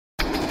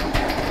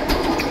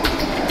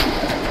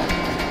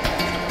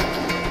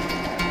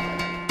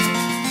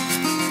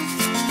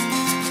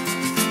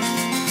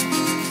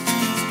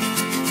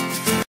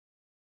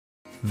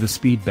The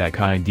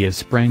Speedback idea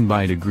sprang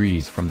by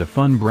degrees from the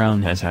fun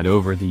Brown has had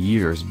over the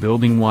years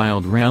building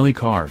wild rally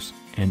cars,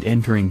 and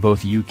entering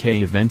both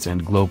UK events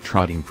and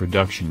globetrotting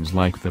productions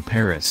like the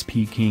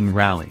Paris-Peking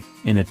Rally,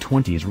 in a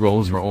 20s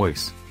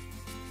Rolls-Royce.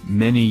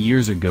 Many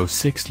years ago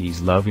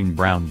 60s loving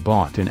Brown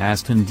bought an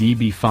Aston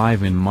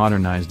DB5 and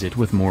modernized it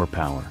with more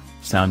power,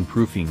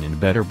 soundproofing and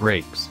better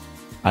brakes.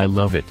 "I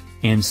love it,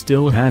 and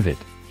still have it,"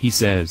 he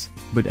says,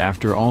 "but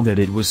after all that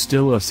it was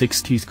still a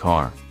 60s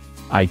car.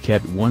 I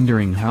kept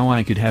wondering how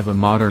I could have a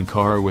modern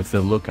car with the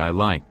look I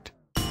liked."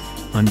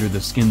 Under the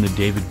skin, the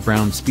David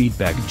Brown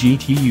Speedback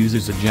GT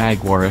uses a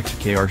Jaguar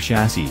XKR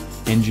chassis,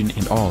 engine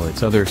and all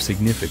its other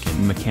significant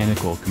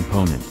mechanical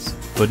components,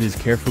 but is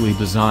carefully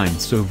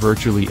designed so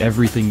virtually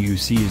everything you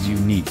see is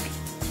unique.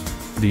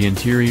 The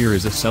interior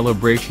is a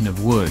celebration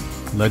of wood,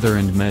 leather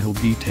and metal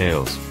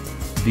details.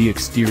 The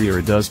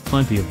exterior does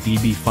plenty of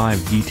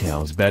DB5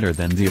 details better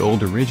than the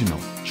old original.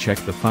 Check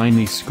the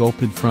finely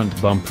sculpted front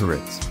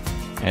bumperettes.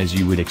 As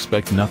you would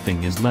expect,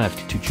 nothing is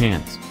left to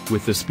chance,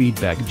 with the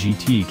Speedback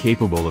GT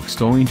capable of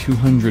stowing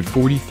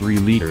 243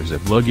 liters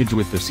of luggage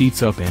with the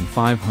seats up and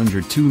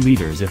 502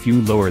 liters if you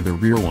lower the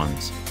rear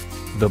ones.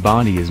 The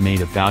body is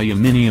made of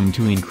aluminium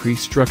to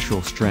increase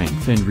structural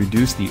strength and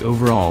reduce the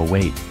overall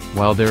weight,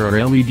 while there are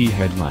LED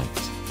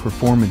headlights,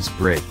 performance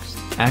brakes,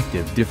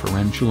 active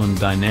differential and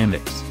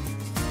dynamics.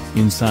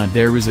 Inside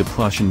there is a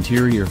plush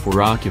interior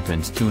for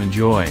occupants to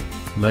enjoy,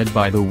 led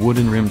by the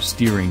wooden-rimmed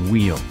steering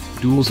wheel,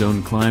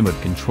 dual-zone climate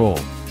control,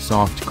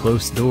 soft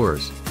closed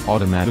doors,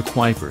 automatic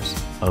wipers,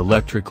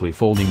 electrically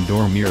folding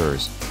door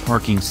mirrors,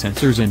 parking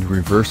sensors and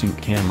reversing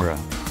camera.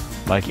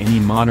 Like any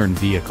modern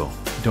vehicle,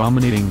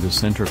 dominating the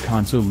center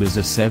console is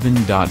a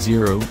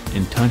 7.0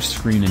 and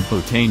touchscreen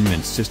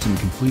infotainment system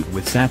complete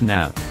with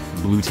sat-nav,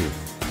 Bluetooth,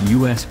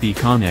 USB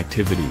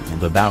connectivity and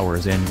the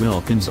Bowers &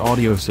 Wilkins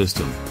audio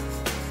system.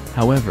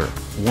 However,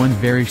 one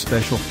very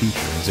special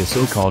feature is a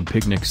so-called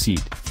picnic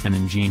seat, an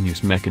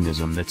ingenious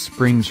mechanism that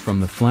springs from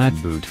the flat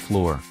boot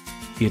floor.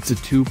 It's a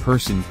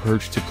two-person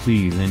perch to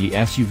please any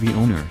SUV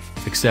owner,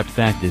 except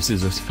that this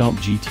is a svelte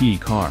GT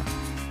car.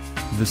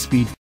 The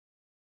Speed